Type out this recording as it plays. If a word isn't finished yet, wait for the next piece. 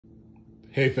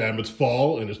Hey fam, it's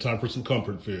fall and it's time for some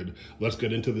comfort food. Let's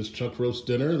get into this chuck roast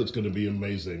dinner that's gonna be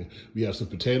amazing. We have some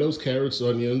potatoes, carrots,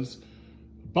 onions,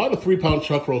 about a 3-pound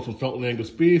chuck roast from Felton Angus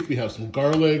beef. We have some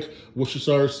garlic,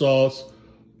 Worcestershire sauce,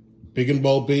 big and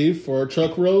bold beef for our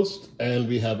chuck roast, and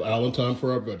we have Allentown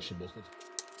for our vegetables.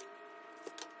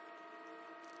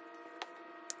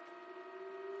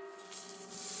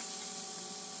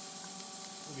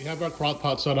 We have our crock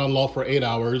pot set on low for 8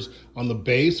 hours. On the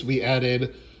base, we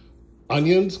added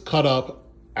onions cut up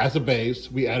as a base.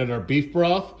 We added our beef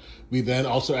broth. We then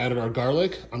also added our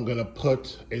garlic. I'm gonna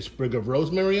put a sprig of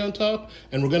rosemary on top,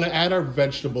 and we're gonna add our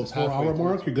vegetables. 4 hour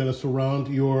mark, you're gonna surround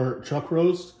your chuck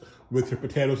roast with your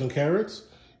potatoes and carrots.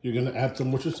 You're gonna add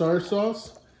some Worcestershire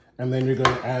sauce, and then you're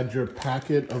gonna add your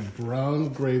packet of brown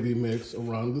gravy mix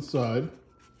around the side.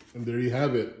 And there you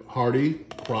have it, hearty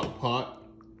crock pot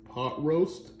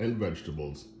roast and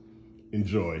vegetables.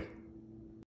 Enjoy.